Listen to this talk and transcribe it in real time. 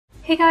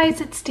Hey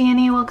guys, it's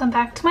Danny. Welcome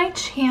back to my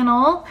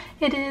channel.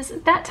 It is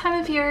that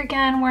time of year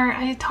again where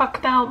I talk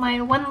about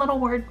my one little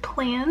word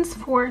plans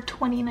for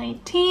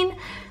 2019.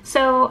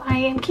 So I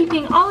am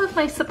keeping all of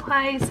my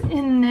supplies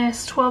in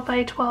this 12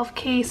 by 12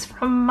 case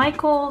from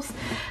Michael's.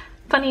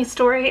 Funny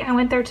story, I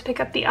went there to pick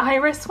up the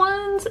iris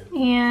ones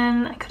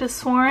and I could have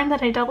sworn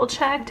that I double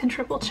checked and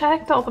triple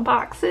checked all the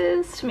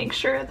boxes to make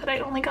sure that I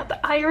only got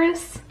the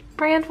iris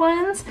brand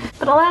ones,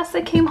 but alas,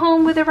 I came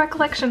home with a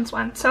recollections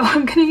one, so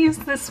I'm going to use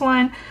this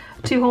one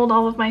to hold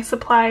all of my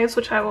supplies,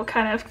 which I will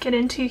kind of get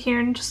into here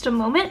in just a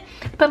moment.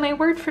 But my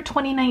word for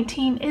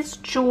 2019 is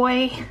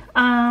joy.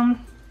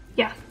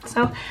 Yeah,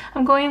 so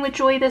I'm going with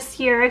joy this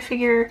year. I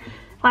figure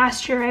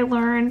last year I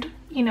learned,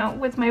 you know,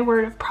 with my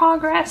word of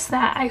progress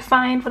that I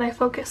find what I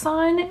focus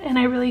on, and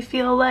I really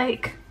feel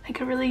like I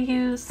could really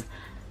use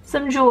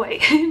some joy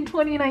in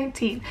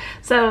 2019.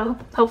 So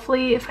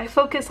hopefully if I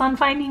focus on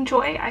finding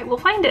joy, I will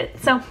find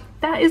it. So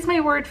that is my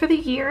word for the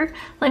year.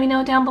 Let me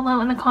know down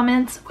below in the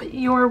comments what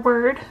your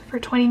word for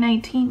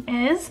 2019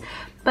 is.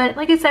 But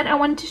like I said, I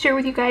wanted to share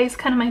with you guys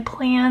kind of my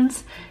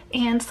plans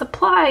and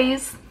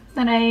supplies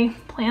that I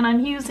plan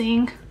on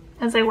using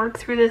as I work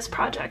through this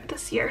project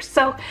this year.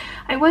 So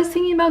I was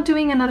thinking about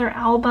doing another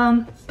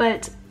album,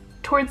 but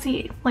towards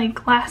the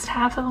last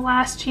half of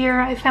last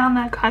year, I found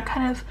that got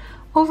kind of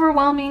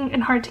overwhelming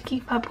and hard to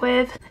keep up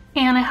with,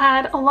 and I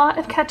had a lot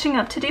of catching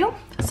up to do.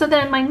 So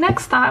then my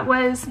next thought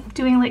was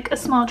doing like a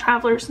small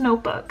traveler's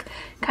notebook,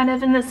 kind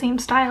of in the same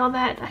style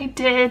that I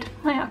did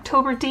my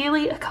October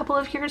daily a couple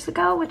of years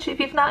ago, which if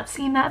you've not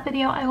seen that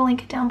video, I will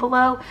link it down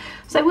below.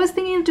 So I was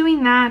thinking of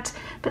doing that,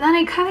 but then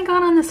I kind of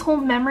got on this whole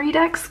memory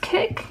decks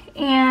kick,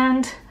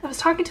 and I was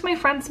talking to my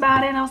friends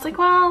about it, and I was like,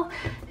 well,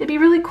 it'd be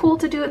really cool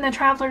to do it in the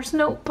traveler's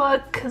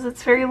notebook because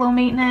it's very low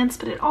maintenance,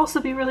 but it'd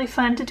also be really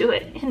fun to do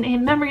it in a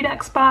memory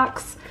decks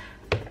box.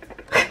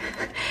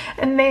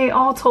 And they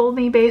all told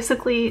me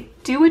basically,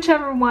 do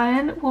whichever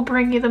one will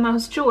bring you the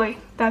most joy.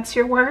 That's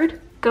your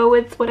word. Go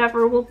with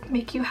whatever will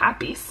make you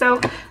happy.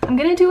 So I'm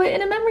gonna do it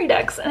in a memory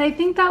decks, and I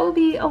think that will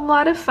be a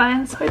lot of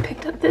fun. So I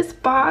picked up this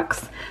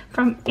box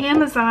from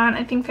Amazon.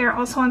 I think they're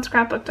also on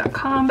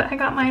scrapbook.com, but I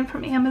got mine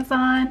from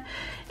Amazon,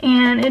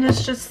 and it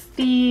is just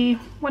the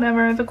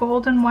the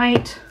gold and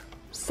white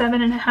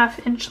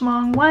 7.5 inch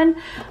long one.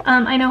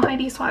 I know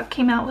Heidi Swapp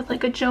came out with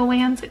like a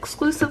Joann's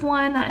exclusive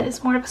one that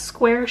is more of a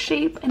square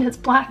shape and it's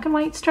black and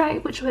white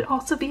stripe, which would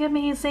also be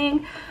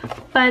amazing,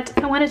 but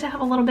I wanted to have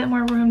a little bit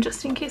more room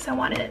just in case I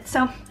wanted it.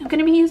 So I'm going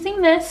to be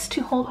using this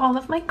to hold all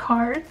of my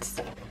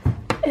cards,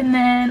 and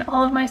then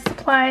all of my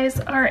supplies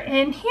are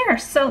in here.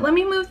 So let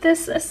me move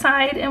this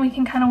aside and we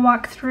can kind of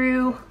walk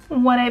through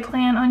what I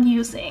plan on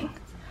using.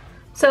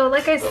 So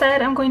like I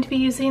said, I'm going to be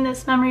using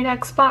this memory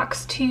decks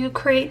box to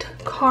create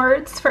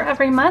cards for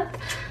every month.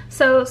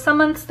 So some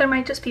months there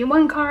might just be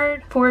one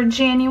card. For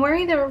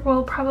January there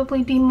will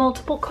probably be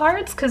multiple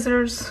cards because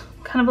there's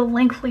kind of a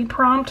lengthy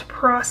prompt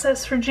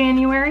process for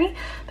January.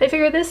 But I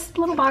figure this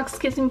little box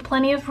gives me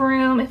plenty of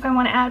room if I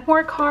want to add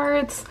more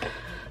cards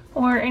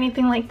or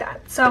anything like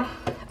that. So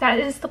that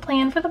is the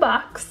plan for the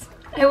box.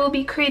 I will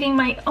be creating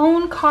my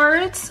own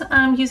cards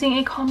using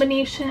a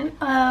combination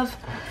of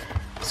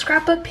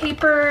scrapbook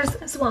papers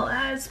as well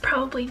as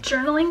probably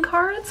journaling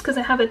cards because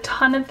I have a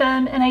ton of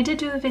them, and I did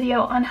do a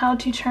video on how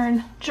to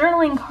turn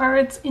journaling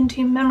cards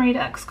into memory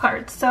decks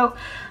cards. So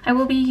I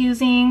will be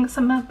using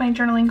some of my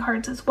journaling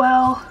cards as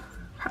well.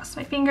 Cross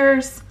my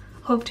fingers,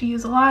 hope to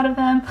use a lot of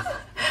them.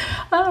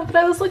 But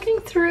I was looking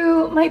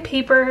through my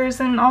papers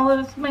and all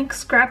of my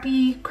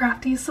scrappy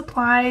crafty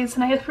supplies,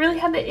 and I really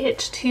had the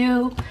itch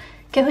to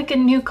get like a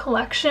new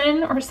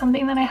collection or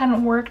something that I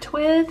hadn't worked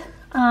with.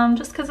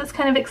 Just because it's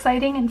kind of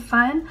exciting and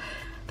fun.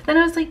 But then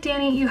I was like,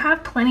 Danny, you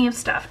have plenty of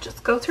stuff.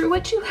 Just go through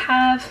what you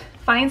have,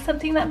 find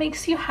something that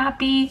makes you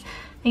happy,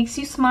 makes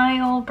you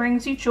smile,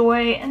 brings you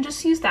joy, and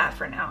just use that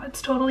for now.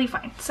 It's totally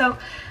fine. So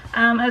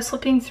I was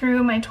flipping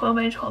through my 12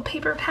 by 12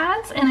 paper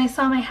pads, and I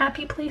saw my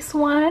Happy Place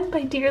one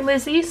by Dear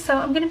Lizzie, so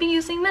I'm going to be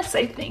using this,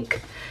 I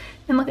think.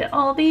 And look at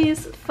all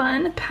these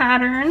fun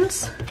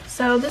patterns.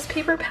 So this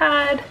paper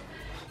pad,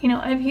 you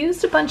know, I've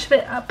used a bunch of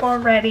it up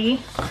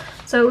already,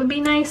 so it would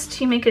be nice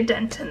to make a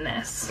dent in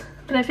this.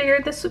 But I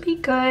figured this would be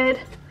good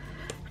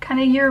kind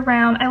of year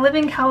round. I live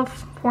in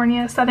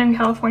California, Southern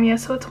California,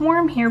 so it's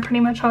warm here pretty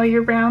much all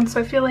year round,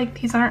 so I feel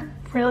like these aren't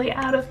really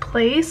out of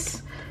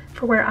place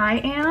for where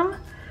I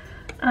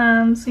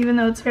am. So even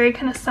though it's very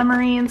kind of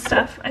summery and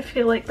stuff, I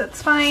feel like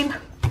that's fine.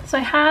 So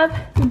I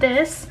have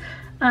this.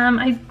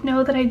 I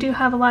know that I do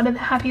have a lot of the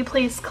Happy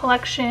Place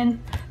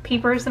collection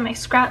papers in my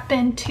scrap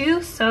bin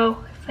too,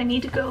 so if I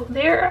need to go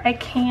there, I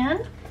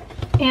can.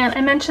 And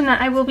I mentioned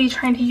that I will be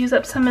trying to use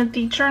up some of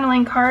the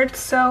journaling cards,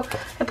 so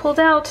I pulled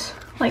out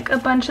like a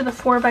bunch of the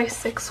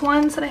 4x6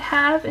 ones that I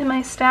have in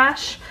my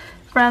stash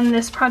from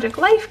this Project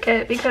Life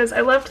kit because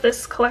I loved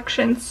this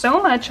collection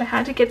so much I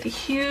had to get the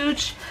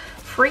huge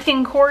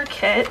freaking core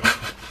kit.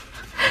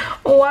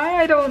 Why,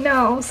 I don't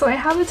know. So I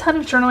have a ton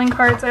of journaling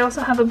cards. I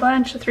also have a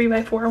bunch of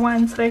 3x4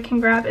 ones that I can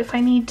grab if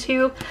I need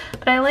to,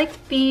 but I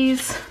like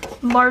these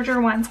larger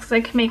ones because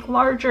I can make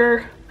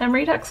larger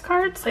memory text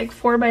cards, like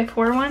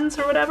 4x4 ones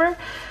or whatever.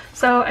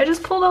 So I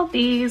just pulled out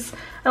these.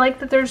 I like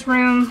that there's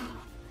room,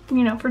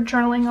 you know, for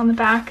journaling on the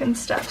back and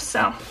stuff.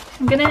 So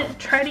I'm gonna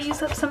try to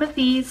use up some of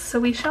these, so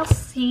we shall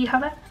see how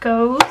that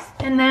goes.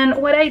 And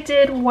then what I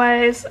did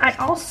was I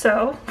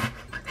also,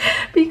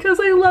 because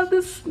I love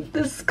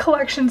this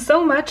collection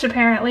so much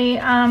apparently,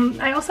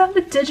 I also have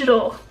the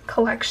digital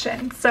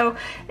collection. So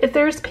if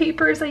there's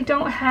papers I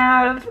don't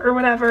have or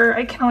whatever,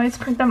 I can always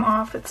print them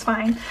off, it's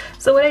fine.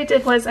 So what I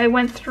did was I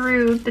went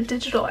through the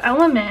digital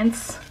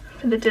elements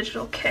for the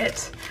digital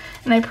kit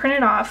and I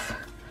printed off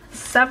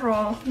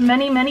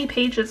many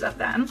pages of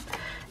them.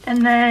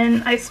 And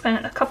then I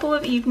spent a couple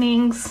of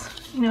evenings,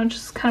 you know,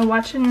 just kind of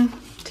watching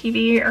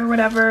TV or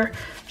whatever,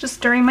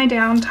 just during my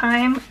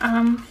downtime.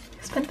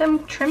 Spent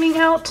them trimming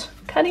out,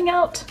 cutting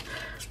out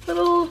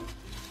little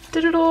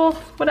digital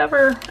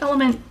whatever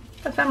element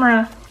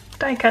ephemera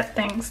die cut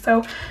things.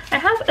 So I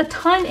have a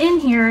ton in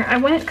here. I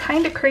went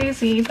kind of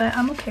crazy, but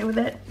I'm okay with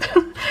it.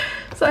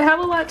 So I have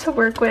a lot to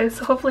work with,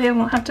 so hopefully I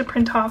won't have to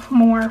print off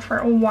more for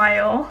a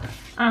while.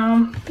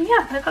 But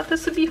yeah, I thought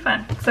this would be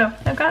fun. So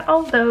I've got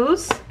all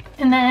those.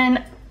 And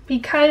then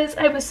because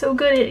I was so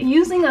good at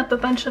using up a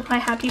bunch of my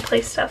Happy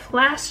Place stuff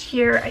last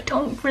year, I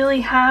don't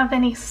really have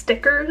any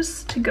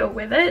stickers to go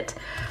with it.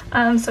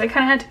 So I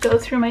kind of had to go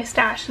through my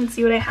stash and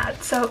see what I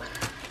had. So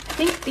I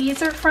think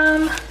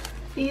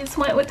these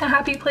went with the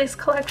Happy Place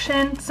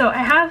collection. So I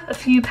have a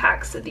few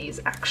packs of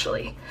these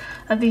actually,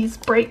 of these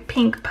bright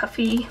pink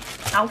puffy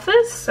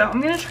alphas. So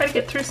I'm gonna try to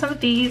get through some of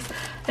these.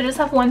 I just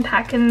have one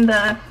pack in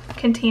the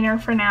container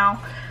for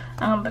now,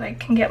 but I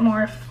can get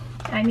more if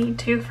I need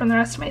to from the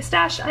rest of my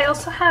stash. I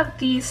also have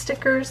these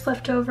stickers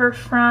left over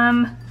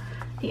from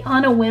the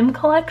On a Whim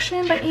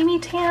collection by Amy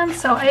Tan.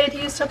 So I had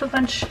used up a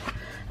bunch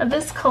of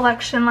this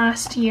collection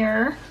last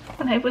year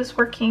when I was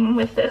working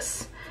with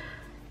this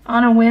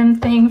On a Whim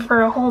thing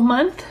for a whole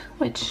month,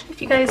 which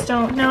if you guys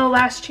don't know,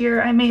 last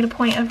year I made a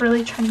point of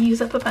really trying to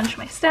use up a bunch of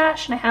my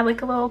stash, and I had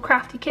like a little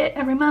crafty kit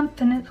every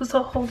month and it was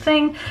a whole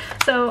thing.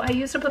 So I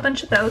used up a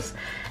bunch of those.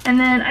 And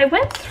then I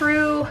went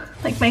through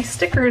like my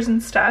stickers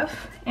and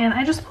stuff, and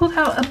I just pulled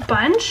out a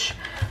bunch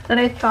that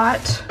I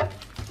thought,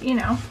 you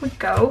know, would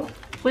go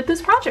with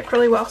this project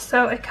really well.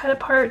 So I cut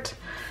apart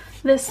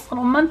this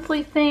little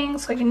monthly thing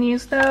so I can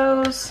use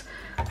those.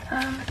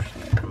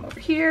 Put them over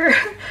here.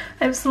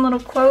 I have some little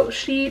quote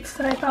sheets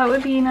that I thought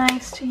would be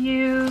nice to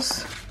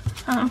use,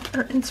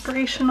 or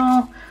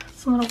inspirational.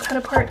 Some little cut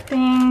apart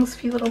things, a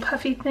few little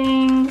puffy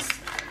things.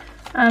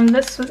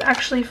 This was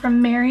actually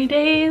from Merry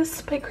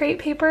Days by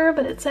PopFizzPaper,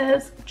 but it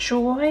says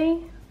joy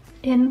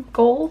in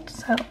gold,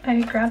 so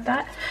I grabbed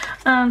that.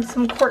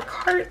 Some cork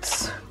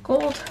hearts,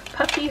 gold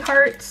puffy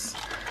hearts.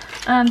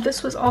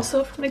 This was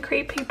also from the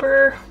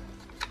PopFizzPaper,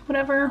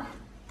 whatever,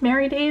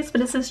 Merry Days,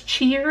 but it says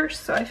cheers,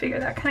 so I figure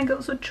that kind of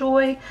goes with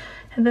joy.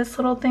 And this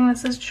little thing that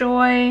says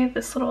joy,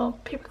 this little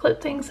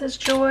paperclip thing says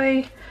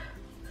joy.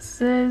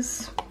 This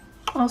is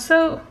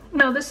also,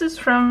 no, this is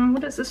from,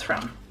 what is this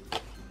from?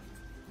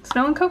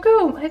 Snow and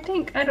Cocoa, I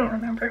think, I don't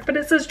remember, but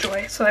it says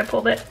joy, so I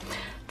pulled it.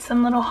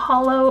 Some little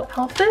hollow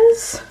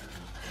alphas,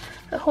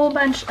 a whole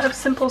bunch of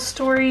simple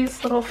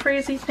stories, little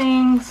phrasey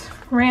things,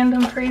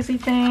 random phrasey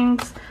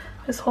things,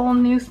 this whole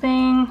new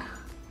thing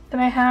that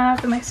I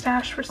have in my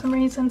stash for some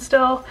reason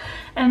still,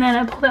 and then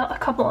I pulled out a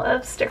couple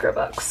of sticker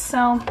books.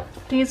 So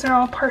these are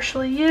all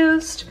partially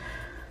used,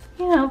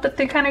 you know, but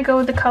they kind of go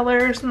with the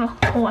colors and the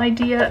whole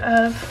idea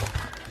of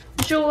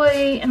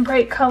joy and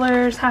bright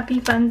colors, happy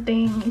fun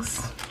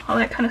things, all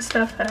that kind of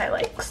stuff that I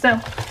like. So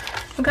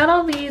I've got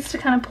all these to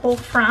kind of pull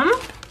from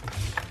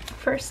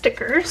for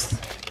stickers.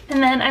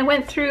 And then I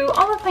went through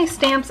all of my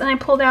stamps and I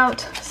pulled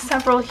out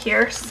several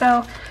here.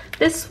 So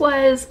this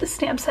was the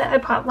stamp set I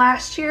bought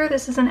last year.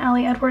 This is an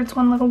Allie Edwards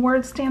One Little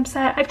Word stamp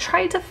set. I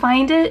tried to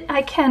find it.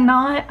 I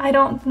cannot. I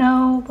don't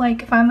know,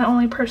 like, if I'm the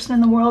only person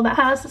in the world that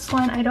has this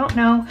one. I don't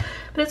know.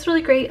 But it's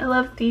really great. I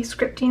love the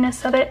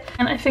scriptiness of it.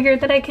 And I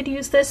figured that I could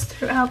use this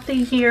throughout the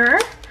year.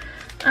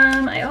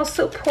 I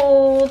also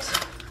pulled,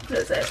 what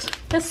is it?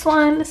 This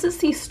one. This is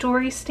the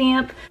story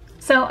stamp.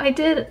 So I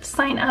did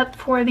sign up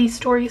for the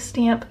story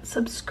stamp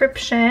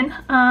subscription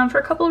for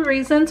a couple of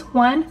reasons.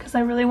 One, because I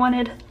really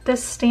wanted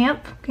this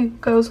stamp.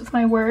 It goes with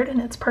my word and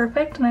it's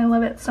perfect and I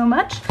love it so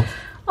much.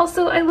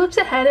 Also, I looked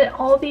ahead at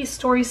all these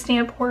story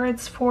stamp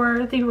words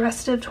for the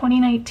rest of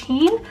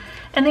 2019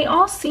 and they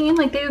all seem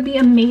like they would be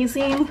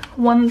amazing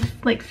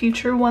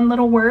future one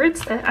little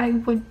words that I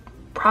would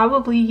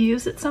probably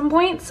use at some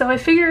point. So I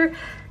figure,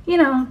 you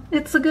know,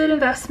 it's a good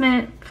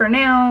investment for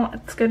now,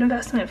 it's a good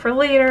investment for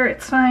later,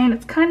 it's fine,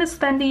 it's kind of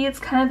spendy, it's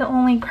kind of the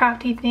only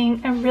crafty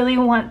thing I really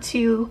want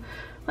to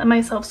let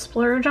myself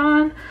splurge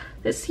on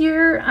this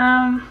year.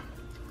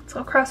 So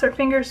I'll cross our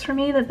fingers for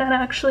me that that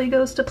actually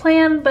goes to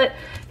plan, but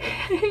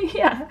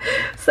yeah.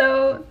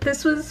 So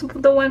this was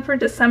the one for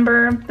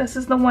December, this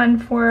is the one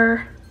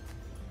for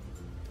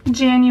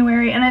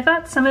January, and I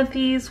thought some of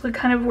these would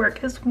kind of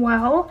work as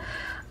well.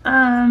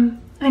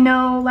 I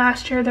know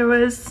last year there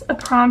was a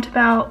prompt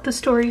about the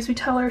stories we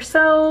tell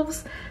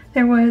ourselves.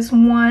 There was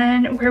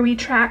one where we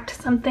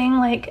tracked something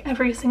like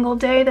every single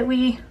day that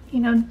we, you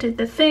know, did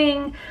the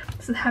thing.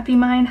 This is Happy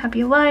Mind,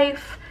 Happy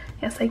Life.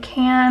 Yes, I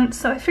can.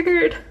 So I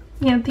figured,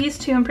 you know, these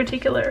two in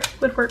particular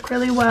would work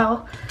really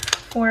well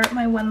for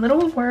my one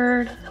little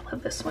word. I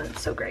love this one,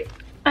 it's so great.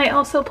 I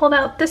also pulled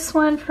out this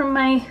one from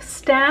my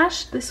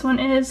stash. This one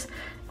is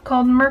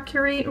called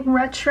Mercury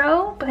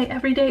Retro by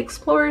Everyday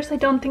Explorers. I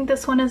don't think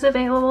this one is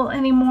available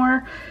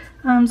anymore,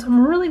 so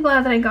I'm really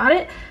glad that I got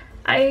it.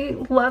 I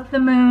love the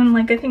moon,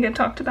 like I think I've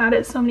talked about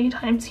it so many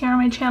times here on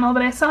my channel,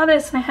 but I saw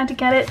this and I had to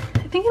get it.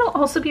 I think it'll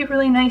also be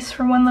really nice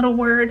for one little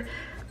word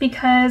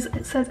because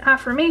it says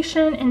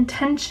affirmation,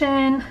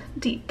 intention,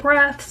 deep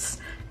breaths,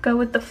 go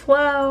with the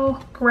flow,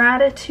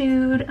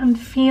 gratitude, I'm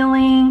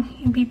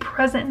feeling, be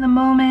present in the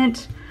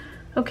moment.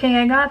 Okay,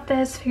 I got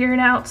this, figure it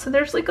out. So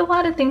there's like a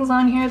lot of things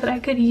on here that I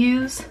could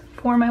use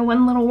for my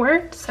one little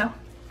word, so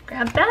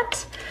grab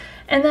that.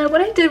 And then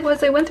what I did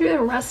was I went through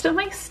the rest of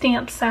my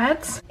stamp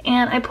sets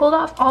and I pulled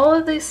off all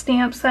of these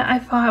stamps that I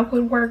thought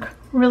would work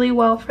really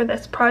well for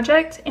this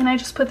project, and I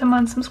just put them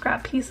on some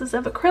scrap pieces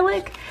of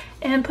acrylic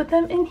and put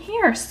them in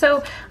here.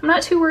 So I'm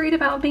not too worried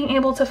about being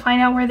able to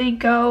find out where they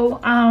go.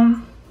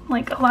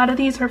 Like a lot of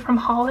these are from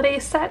holiday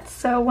sets,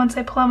 so once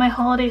I pull out my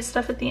holiday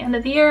stuff at the end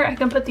of the year, I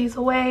can put these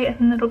away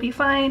and it'll be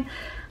fine.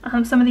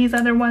 Some of these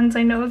other ones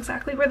I know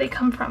exactly where they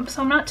come from,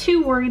 so I'm not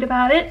too worried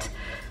about it.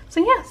 So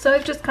yeah, so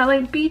I've just got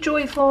like be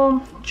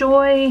joyful,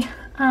 joy,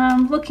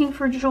 looking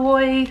for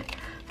joy,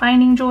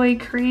 finding joy,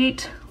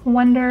 create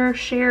wonder,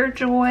 share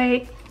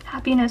joy,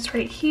 happiness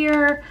right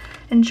here,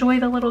 enjoy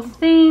the little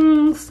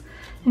things,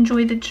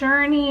 enjoy the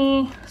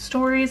journey,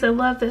 stories. I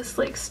love this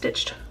like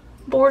stitched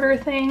border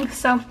thing,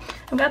 so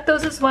I've got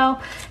those as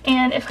well.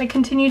 And if I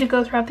continue to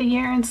go throughout the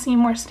year and see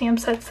more stamp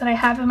sets that I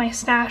have in my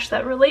stash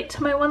that relate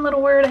to my one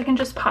little word, I can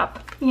just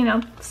pop, you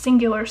know,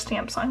 singular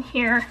stamps on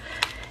here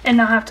and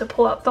not have to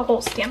pull out the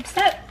whole stamp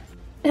set.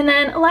 And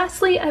then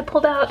lastly, I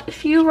pulled out a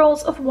few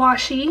rolls of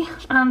washi.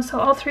 So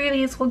all three of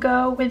these will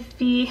go with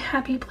the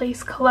Happy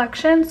Place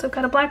collection. So I've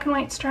got a black and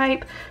white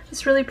stripe,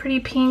 this really pretty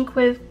pink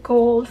with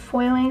gold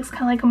foiling. It's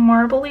kind of like a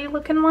marbly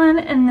looking one,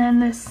 and then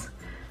this,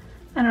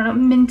 I don't know,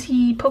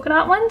 minty polka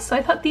dot one. So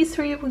I thought these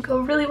three would go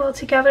really well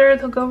together.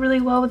 They'll go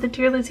really well with the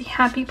Dear Lizzie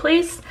Happy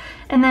Place.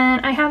 And then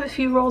I have a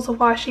few rolls of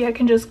washi I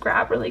can just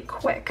grab really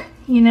quick,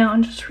 you know,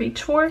 and just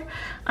reach for.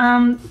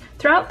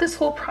 Throughout this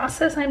whole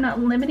process, I'm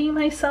not limiting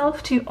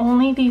myself to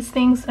only these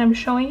things that I'm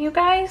showing you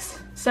guys.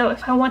 So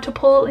if I want to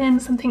pull in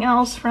something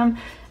else from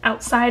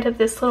outside of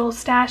this little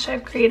stash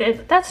I've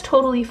created, that's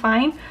totally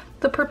fine.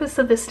 The purpose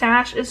of the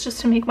stash is just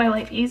to make my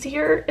life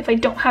easier if I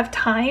don't have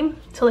time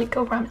to like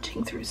go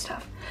rummaging through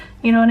stuff.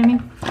 You know what I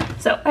mean?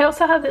 So I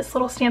also have this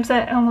little stamp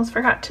set I almost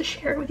forgot to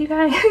share with you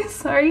guys.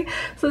 Sorry.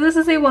 So this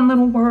is a one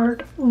little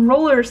word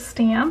roller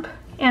stamp,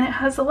 and it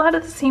has a lot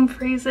of the same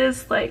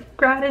phrases like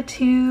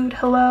gratitude,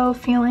 hello,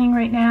 feeling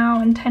right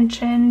now,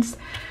 intentions,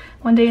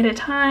 one day at a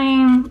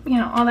time, you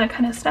know, all that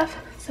kind of stuff.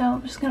 So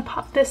I'm just gonna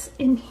pop this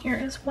in here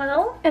as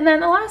well. And then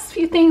the last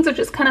few things are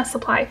just kind of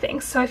supply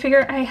things. So I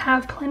figure I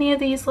have plenty of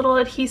these little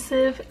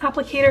adhesive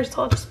applicators,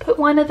 so I'll just put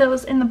one of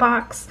those in the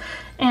box,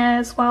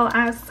 as well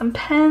as some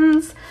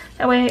pens.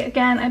 That way,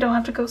 again, I don't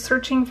have to go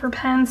searching for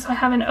pens. So I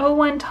have an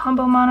 01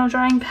 Tombow Mono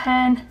Drawing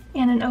Pen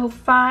and an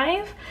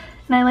 05.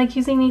 And I like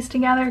using these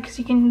together because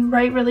you can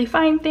write really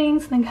fine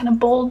things and then kind of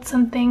bold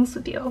some things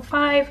with the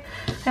 05.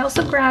 I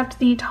also grabbed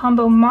the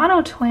Tombow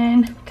Mono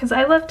Twin because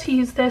I love to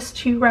use this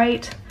to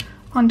write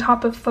on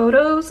top of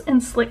photos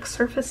and slick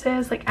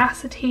surfaces like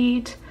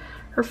acetate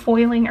or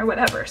foiling or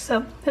whatever.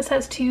 So this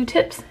has two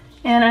tips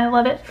and I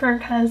love it for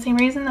kind of the same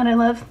reason that I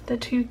love the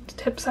two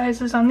tip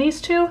sizes on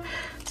these two.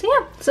 So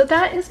yeah, so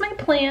that is my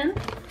plan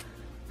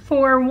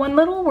for one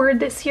little word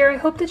this year. I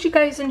hope that you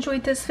guys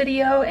enjoyed this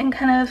video and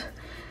kind of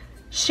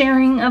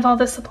sharing of all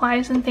the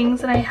supplies and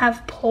things that I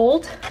have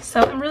pulled.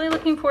 So I'm really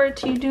looking forward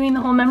to doing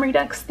the whole memory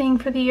ducks thing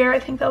for the year. I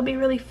think that'll be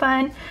really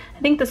fun. I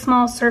think the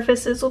small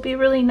surfaces will be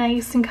really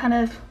nice and kind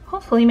of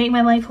hopefully make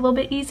my life a little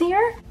bit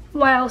easier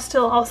while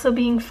still also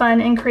being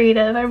fun and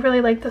creative. I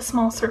really like the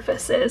small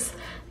surfaces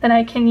that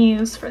I can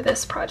use for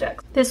this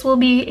project. This will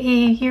be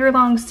a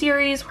year-long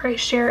series where I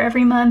share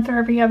every month or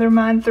every other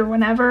month or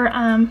whenever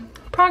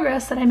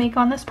progress that I make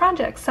on this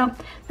project. So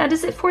that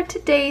is it for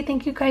today.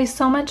 Thank you guys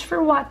so much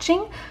for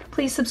watching.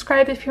 Please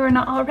subscribe if you are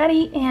not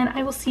already, and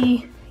I will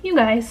see you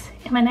guys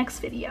in my next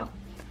video.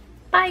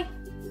 Bye!